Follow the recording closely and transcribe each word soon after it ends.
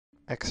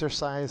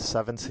Exercise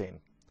 17.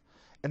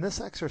 In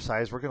this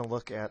exercise, we're going to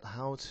look at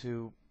how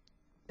to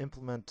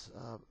implement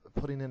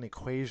putting in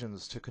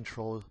equations to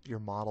control your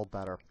model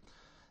better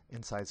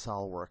inside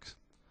SolidWorks.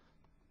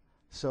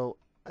 So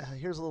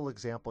here's a little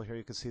example here.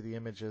 You can see the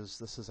images.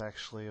 This is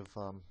actually of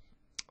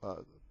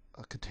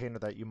a container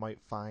that you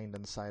might find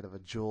inside of a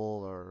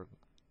Joule or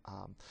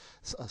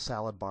a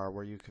salad bar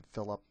where you could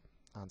fill up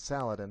on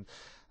salad. And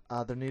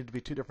there needed to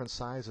be two different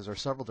sizes or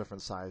several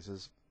different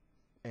sizes,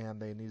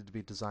 and they needed to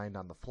be designed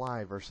on the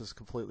fly versus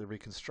completely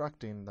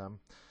reconstructing them.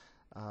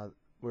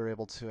 We're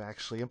able to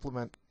actually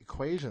implement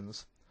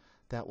equations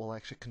that will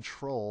actually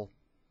control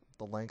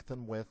the length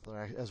and width,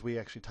 or as we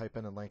actually type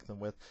in length and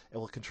width, it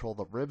will control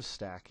the rib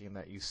stacking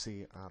that you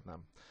see on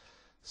them.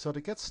 So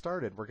to get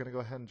started, we're going to go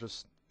ahead and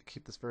just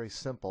keep this very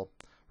simple.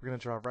 We're going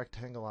to draw a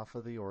rectangle off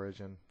of the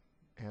origin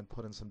and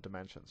put in some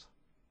dimensions.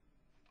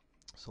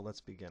 So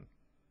let's begin.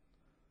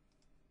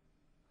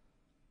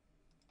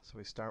 So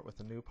we start with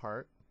a new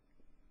part.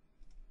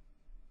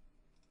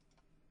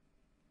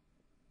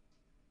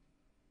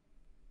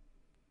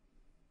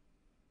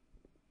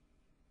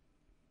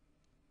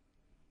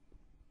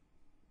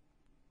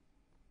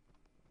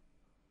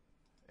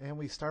 And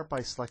we start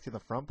by selecting the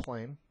front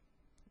plane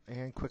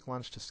and quick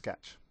launch to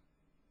sketch.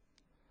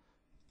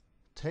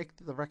 Take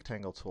the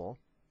rectangle tool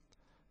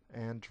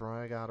and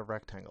drag out a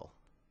rectangle,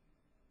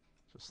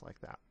 just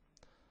like that.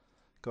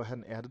 Go ahead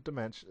and add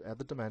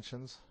the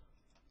dimensions.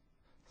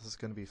 This is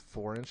going to be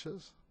 4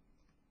 inches.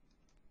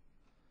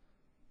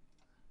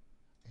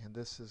 And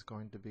this is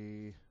going to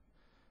be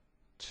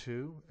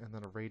 2, and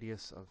then a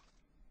radius of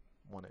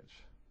 1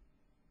 inch.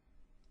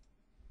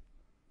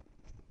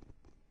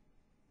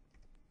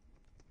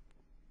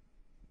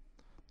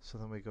 So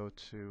then we go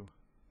to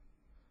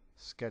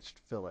sketched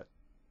fillet.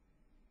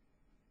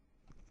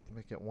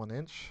 Make it 1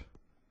 inch.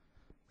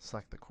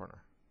 Select the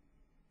corner.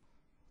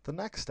 The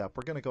next step,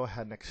 we're going to go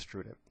ahead and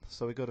extrude it.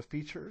 So we go to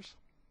Features,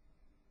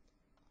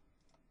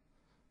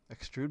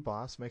 Extrude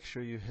Boss. Make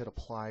sure you hit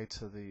Apply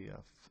to the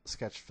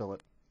sketched fillet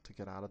to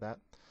get out of that.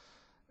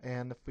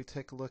 And if we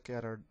take a look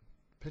at our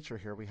picture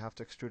here, we have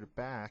to extrude it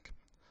back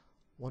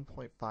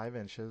 1.5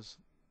 inches.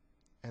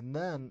 And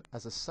then,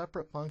 as a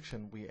separate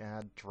function, we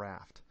add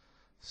draft.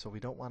 So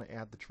we don't want to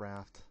add the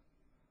draft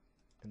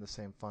in the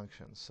same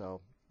function.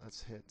 So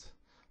let's hit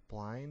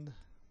blind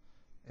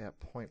at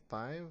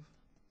 0.5.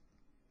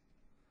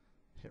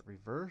 Hit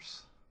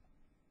reverse.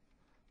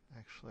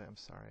 Actually, I'm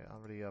sorry, I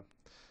already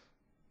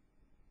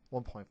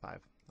 1.5, my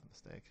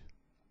mistake.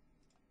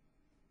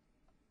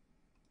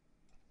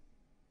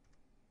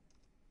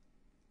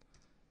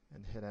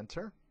 And hit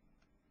enter.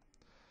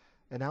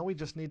 And now we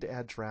just need to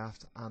add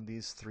draft on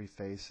these 3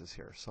 faces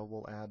here. So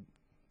we'll add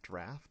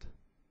draft.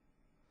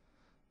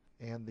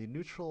 And the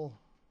neutral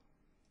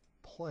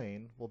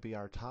plane will be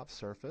our top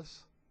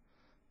surface,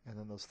 and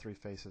then those 3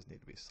 faces need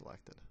to be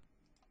selected.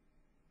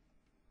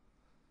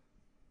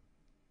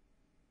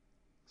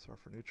 So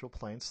for neutral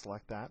plane,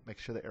 select that, make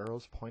sure the arrow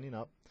is pointing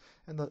up,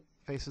 and the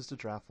faces to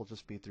draft will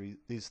just be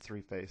these 3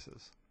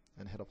 faces,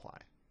 and hit apply.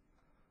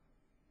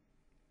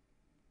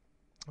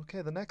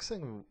 Okay, the next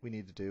thing we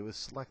need to do is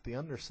select the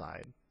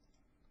underside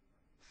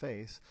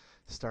face,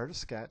 start a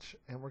sketch,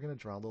 and we're going to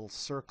draw a little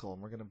circle,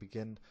 and we're going to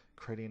begin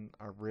creating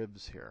our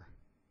ribs here.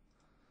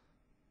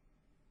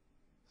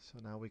 So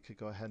now we could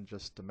go ahead and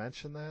just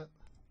dimension that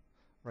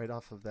right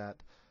off of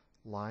that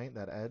line,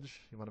 that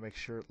edge. You want to make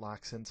sure it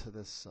locks into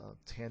this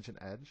tangent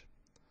edge,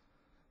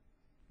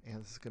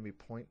 and this is going to be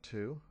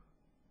 0.2.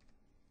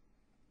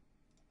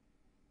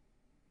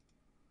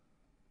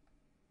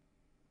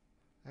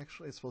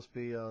 Actually, it's supposed to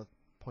be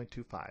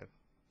 0.25.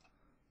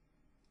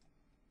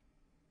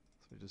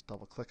 So we just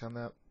double click on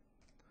that,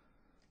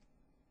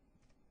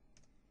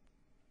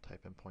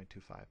 type in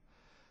 0.25.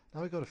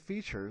 Now we go to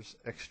Features,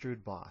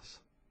 Extrude Boss.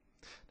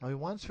 Now we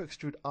want to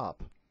extrude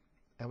up,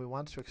 and we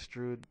want to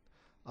extrude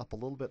up a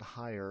little bit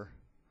higher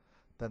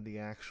than the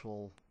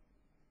actual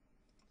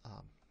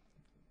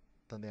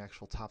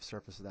top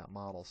surface of that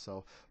model.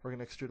 So we're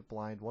going to extrude it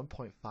blind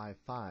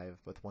 1.55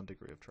 with 1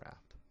 degree of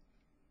draft.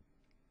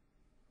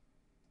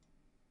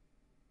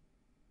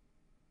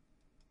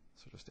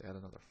 So just add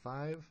another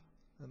 5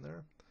 in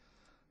there,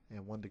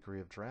 and 1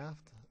 degree of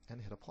draft,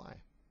 and hit apply.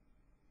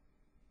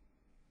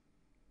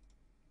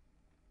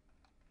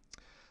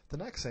 The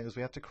next thing is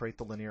we have to create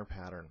the linear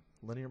pattern.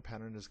 Linear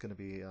pattern is going to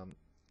be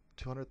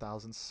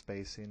 200,000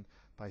 spacing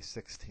by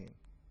 16.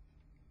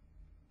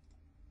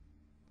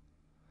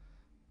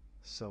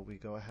 So we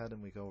go ahead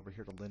and we go over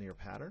here to linear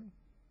pattern.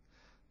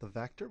 The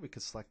vector, we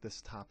could select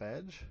this top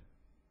edge,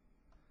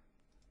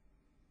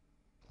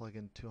 plug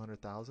in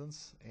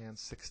 200,000s and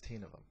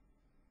 16 of them.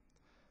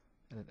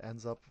 And it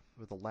ends up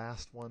with the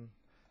last one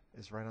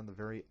is right on the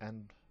very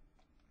end,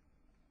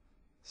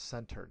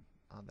 centered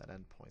on that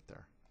end point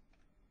there.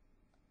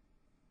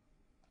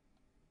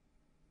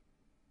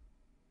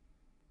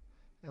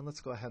 And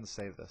let's go ahead and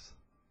save this.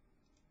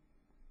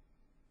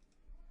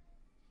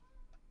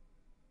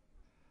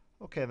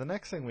 Okay, the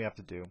next thing we have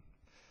to do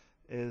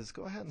is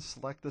go ahead and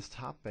select this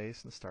top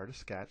face and start a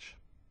sketch.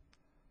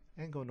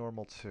 and go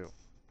normal 2.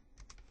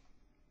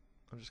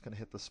 I'm just going to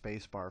hit the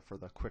space bar for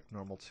the quick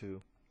normal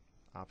 2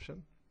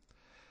 option.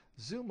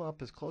 Zoom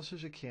up as close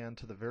as you can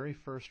to the very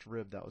first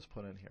rib that was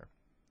put in here.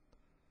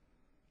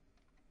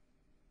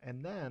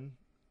 And then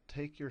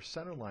take your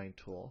centerline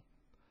tool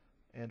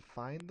and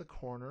find the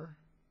corner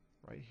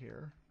right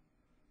here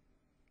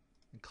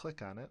and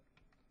click on it,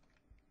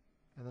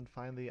 and then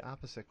find the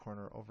opposite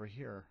corner over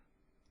here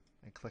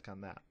and click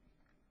on that,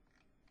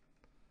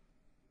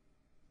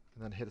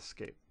 and then hit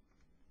escape.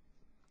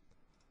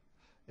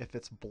 If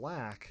it's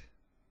black,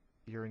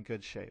 you're in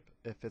good shape.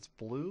 If it's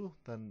blue,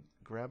 then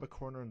grab a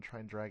corner and try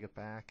and drag it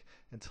back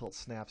until it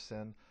snaps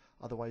in.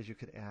 Otherwise, you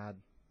could add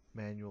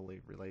manually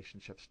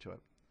relationships to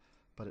it,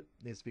 but it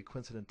needs to be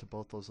coincident to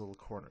both those little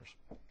corners.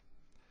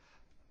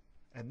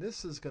 And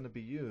this is going to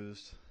be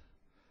used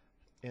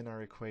in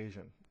our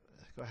equation.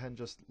 Go ahead and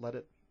just let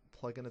it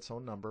plug in its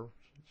own number.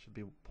 It should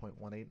be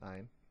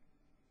 0.189.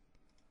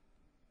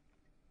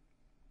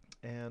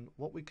 And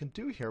what we can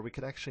do here, we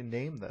could actually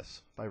name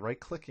this by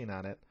right-clicking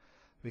on it.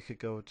 We could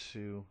go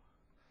to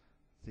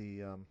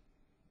the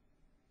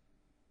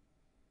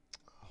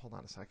hold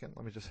on a second,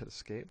 let me just hit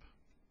escape.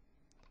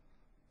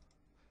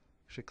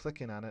 Actually,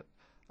 clicking on it,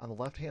 on the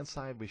left hand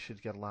side we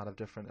should get a lot of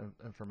different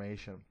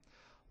information.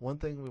 One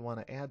thing we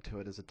want to add to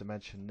it is a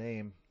dimension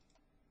name,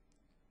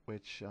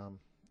 which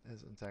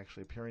isn't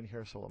actually appearing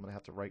here, so I'm going to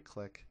have to right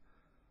click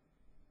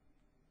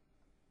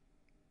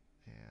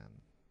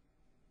and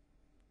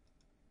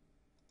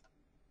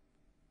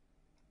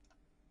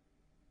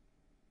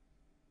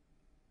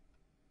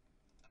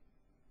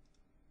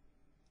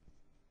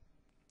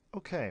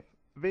okay.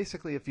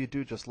 Basically, if you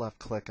do just left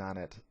click on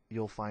it,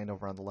 you'll find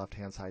over on the left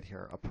hand side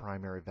here a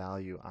primary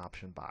value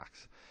option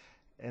box.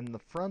 In the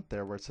front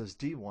there where it says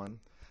D1,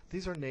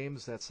 these are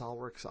names that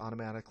SolidWorks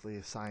automatically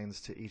assigns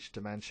to each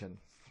dimension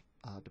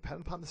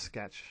depending upon the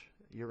sketch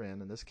you're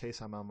in. In this case,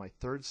 I'm on my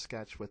third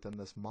sketch within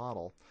this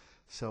model,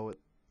 so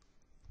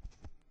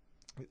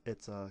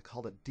it's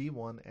called it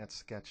D1 at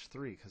sketch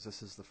 3 because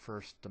this is the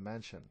first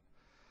dimension.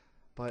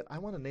 But I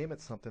want to name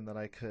it something that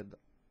I could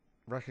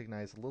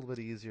recognize a little bit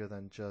easier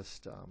than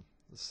just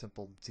the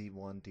simple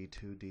D1,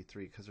 D2, D3,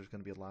 because there's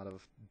going to be a lot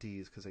of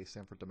D's because they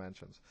stand for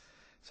dimensions.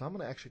 So I'm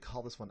going to actually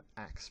call this one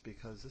X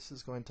because this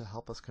is going to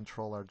help us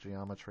control our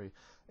geometry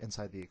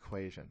inside the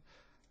equation.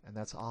 And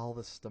that's all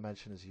this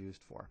dimension is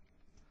used for.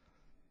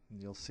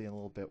 And you'll see in a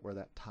little bit where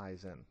that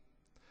ties in.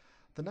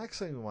 The next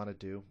thing we want to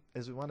do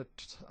is we want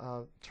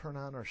to turn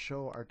on or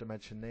show our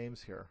dimension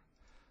names here.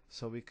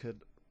 So we could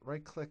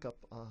right click up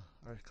or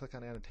click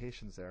on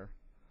Annotations there,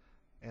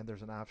 and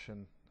there's an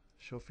option,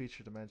 Show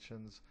Feature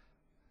Dimensions,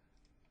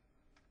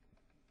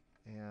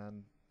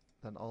 and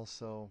then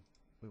also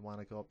we want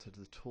to go up to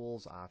the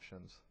Tools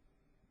options.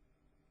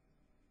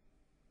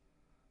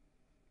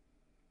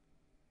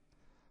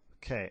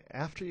 Okay,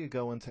 after you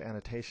go into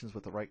Annotations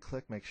with the right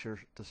click, make sure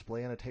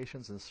Display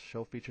Annotations and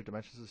Show Feature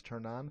Dimensions is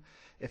turned on.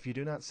 If you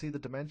do not see the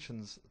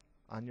dimensions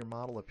on your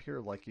model appear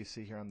like you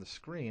see here on the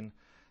screen,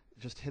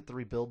 just hit the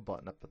Rebuild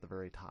button up at the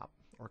very top,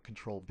 or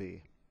Control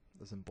B,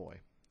 as in boy.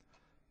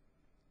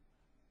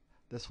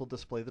 This will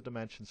display the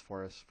dimensions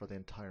for us for the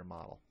entire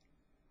model.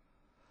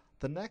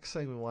 The next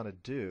thing we want to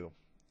do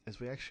is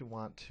we actually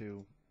want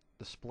to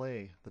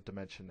display the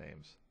dimension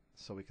names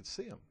so we can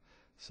see them.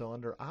 So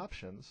under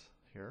Options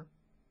here,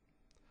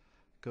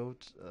 go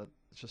to,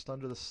 just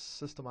under the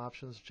System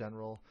Options,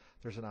 General,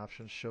 there's an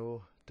option,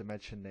 Show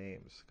Dimension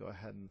Names. Go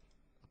ahead and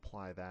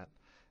apply that.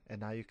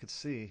 And now you can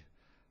see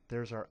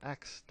there's our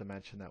X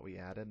dimension that we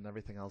added, and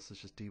everything else is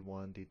just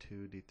D1,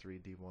 D2, D3,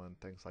 D1,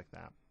 things like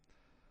that.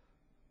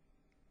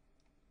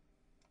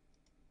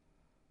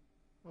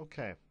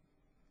 Okay,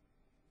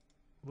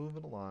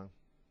 moving along.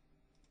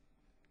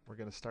 We're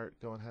going to start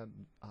going ahead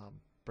and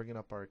bringing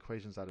up our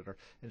equations editor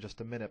in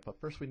just a minute, but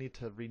first we need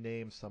to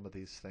rename some of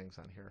these things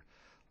on here.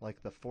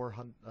 Like the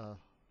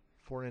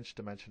 4-inch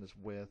dimension is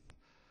width,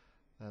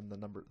 and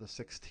the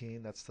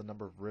 16, that's the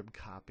number of rib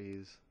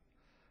copies.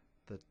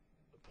 The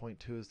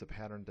 0.2 is the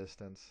pattern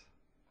distance,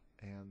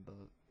 and the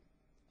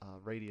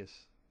radius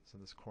is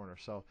in this corner.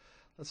 So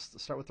let's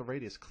start with the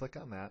radius. Click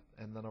on that,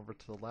 and then over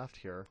to the left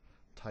here,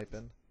 type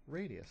in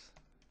radius.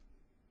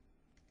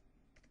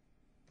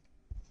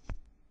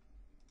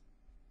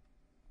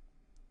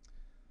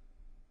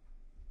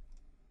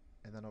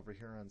 And then over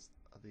here on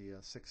the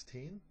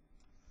 16,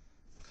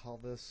 call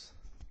this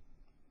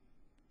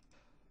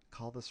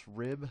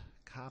rib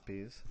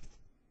copies.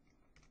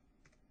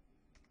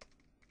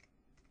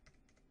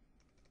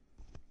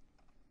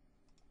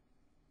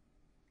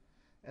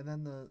 And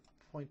then the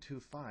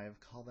 0.25,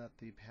 call that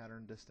the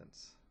pattern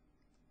distance.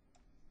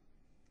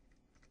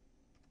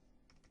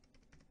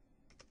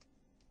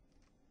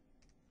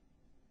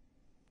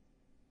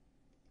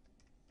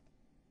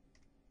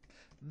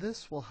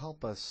 This will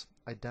help us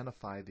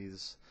identify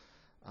these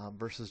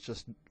versus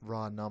just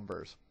raw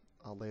numbers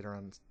later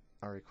on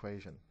our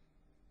equation.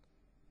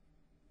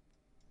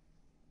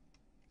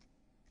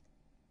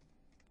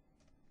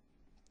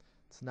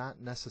 It's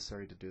not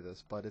necessary to do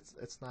this, but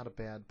it's not a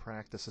bad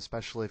practice,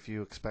 especially if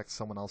you expect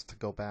someone else to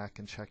go back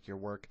and check your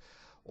work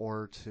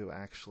or to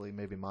actually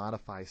maybe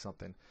modify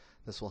something.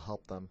 This will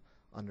help them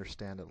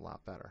understand it a lot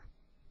better.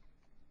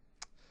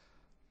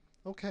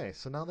 Okay,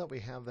 so now that we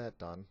have that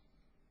done,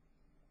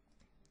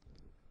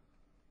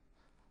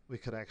 we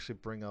could actually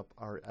bring up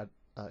our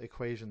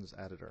equations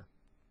editor.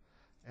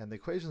 And the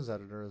equations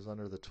editor is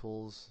under the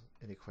tools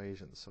and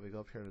equations. So we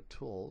go up here to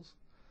tools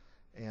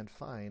and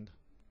find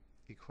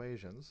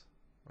equations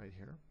right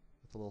here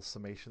with the little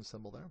summation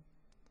symbol there.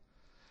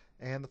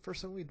 And the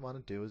first thing we'd want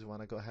to do is we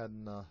want to go ahead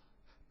and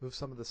move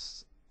some of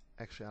this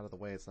actually out of the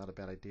way. It's not a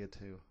bad idea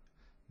to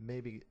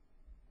maybe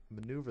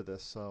maneuver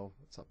this so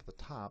it's up at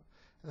the top,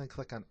 and then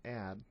click on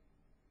Add.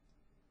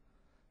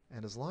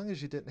 And as long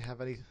as you didn't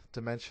have any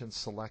dimensions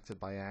selected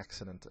by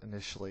accident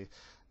initially,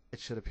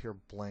 it should appear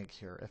blank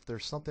here. If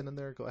there's something in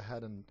there, go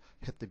ahead and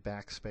hit the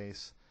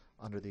backspace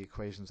under the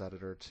equations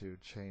editor to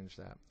change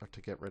that, or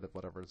to get rid of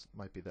whatever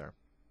might be there.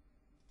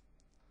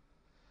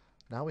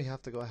 Now we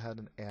have to go ahead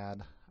and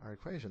add our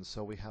equations.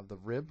 So we have the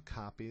rib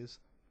copies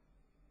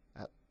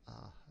at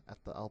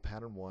the L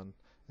pattern 1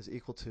 is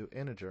equal to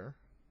integer.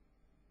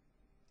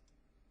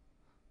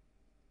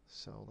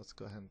 So let's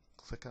go ahead and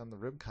click on the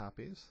rib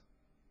copies.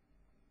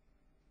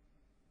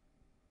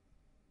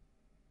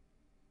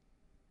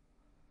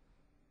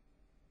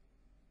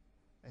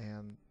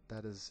 And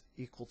that is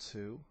equal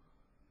to,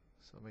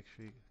 so make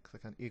sure you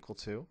click on equal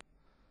to,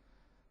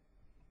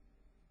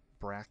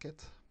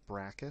 bracket,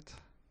 bracket,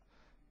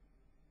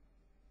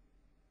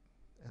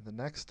 and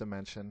the next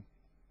dimension,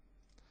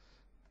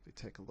 if we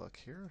take a look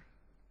here,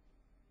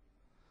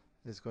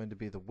 is going to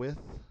be the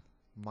width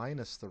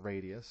minus the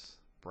radius,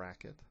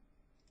 bracket.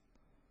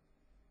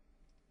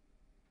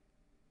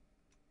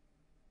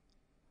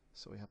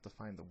 So we have to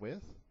find the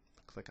width,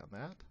 click on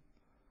that,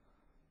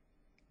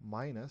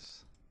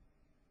 minus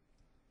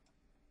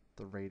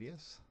the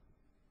radius,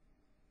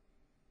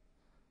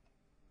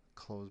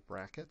 close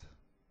bracket,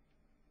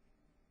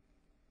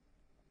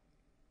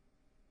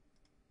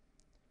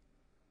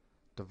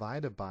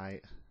 divided by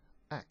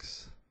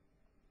x,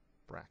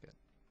 bracket.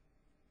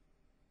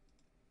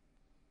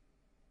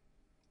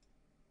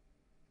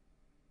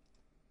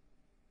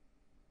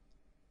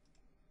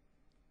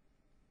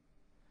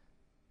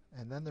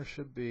 And then there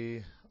should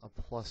be a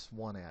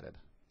 +1 added.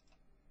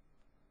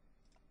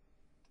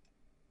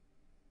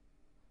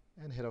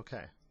 And hit OK.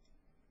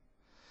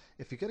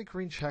 If you get a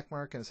green check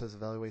mark and it says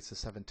evaluates to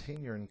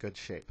 17, you're in good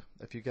shape.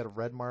 If you get a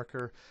red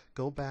marker,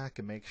 go back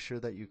and make sure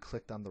that you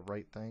clicked on the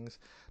right things.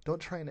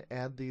 Don't try and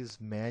add these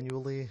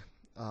manually.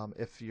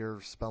 If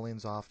your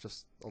spelling's off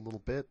just a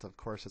little bit, of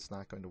course it's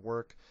not going to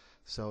work.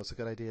 So it's a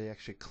good idea to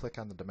actually click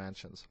on the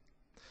dimensions.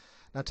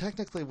 Now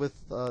technically with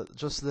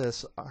just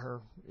this,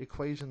 our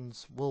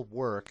equations will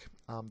work.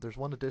 There's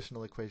one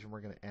additional equation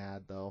we're going to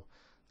add though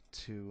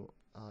to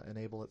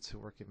enable it to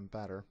work even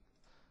better.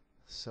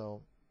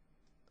 So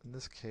in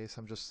this case,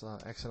 I'm just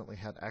accidentally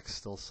had X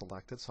still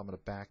selected, so I'm going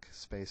to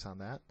backspace on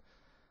that.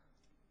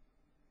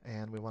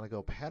 And we want to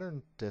go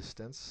pattern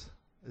distance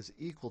is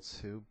equal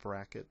to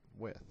bracket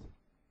width.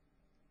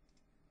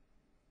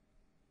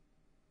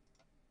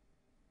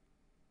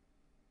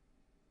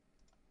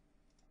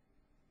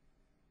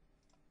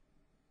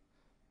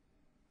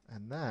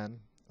 And then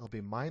it'll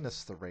be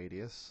minus the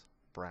radius,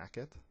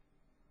 bracket.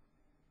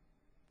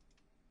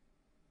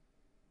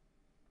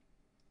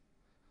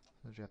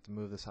 So you have to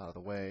move this out of the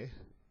way.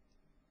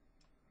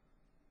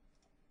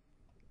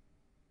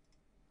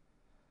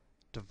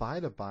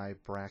 Divided by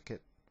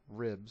bracket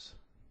ribs.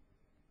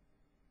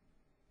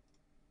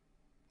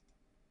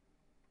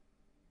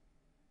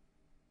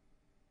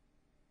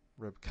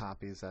 Rib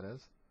copies, that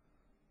is.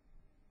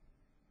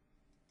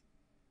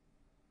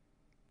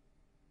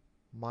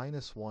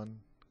 -1,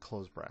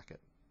 close bracket.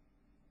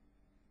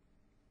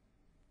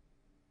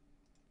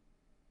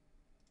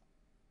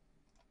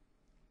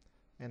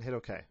 And hit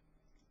OK.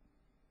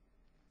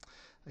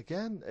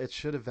 Again, it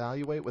should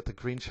evaluate with the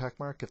green check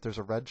mark. If there's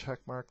a red check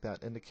mark,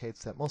 that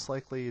indicates that most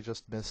likely you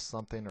just missed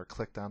something or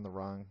clicked on the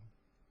wrong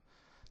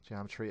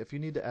geometry. If you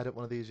need to edit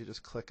one of these, you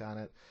just click on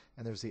it,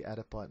 and there's the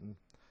edit button,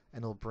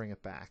 and it'll bring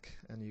it back.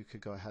 And you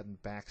could go ahead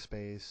and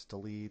backspace,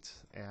 delete,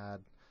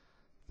 add,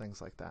 things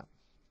like that.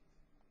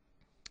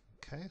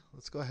 Okay,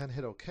 let's go ahead and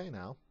hit OK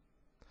now.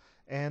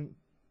 And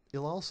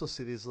you'll also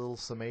see these little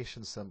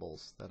summation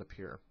symbols that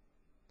appear,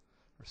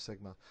 or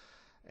sigma.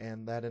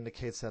 And that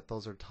indicates that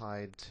those are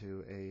tied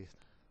to a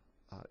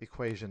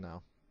equation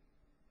now.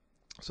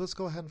 So let's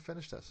go ahead and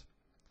finish this.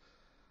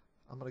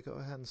 I'm going to go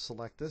ahead and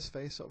select this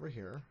face over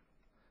here,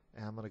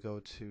 and I'm going to go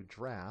to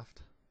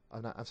draft.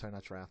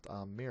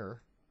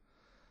 Mirror.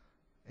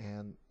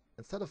 And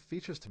instead of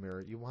features to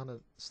mirror, you want to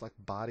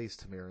select bodies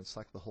to mirror and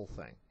select the whole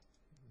thing.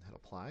 Hit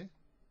apply.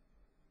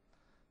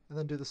 And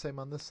then do the same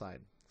on this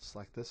side.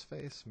 Select this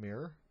face,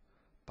 mirror,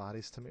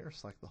 bodies to mirror,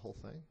 select the whole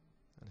thing,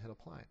 and hit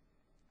apply.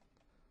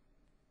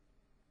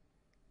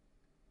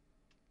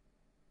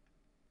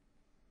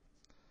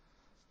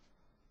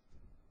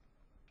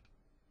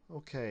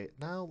 Okay,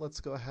 now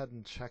let's go ahead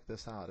and check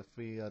this out. If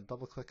we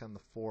double click on the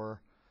 4,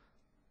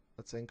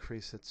 let's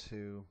increase it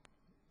to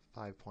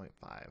 5.5.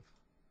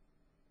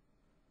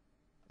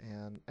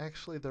 And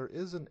actually there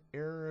is an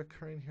error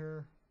occurring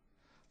here.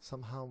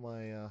 Somehow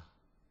my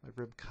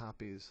rib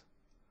copies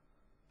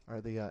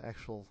are the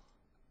actual,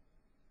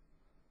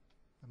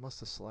 I must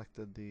have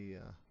selected the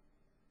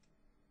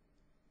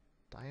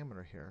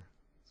diameter here.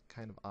 It's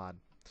kind of odd.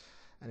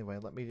 Anyway,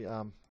 let me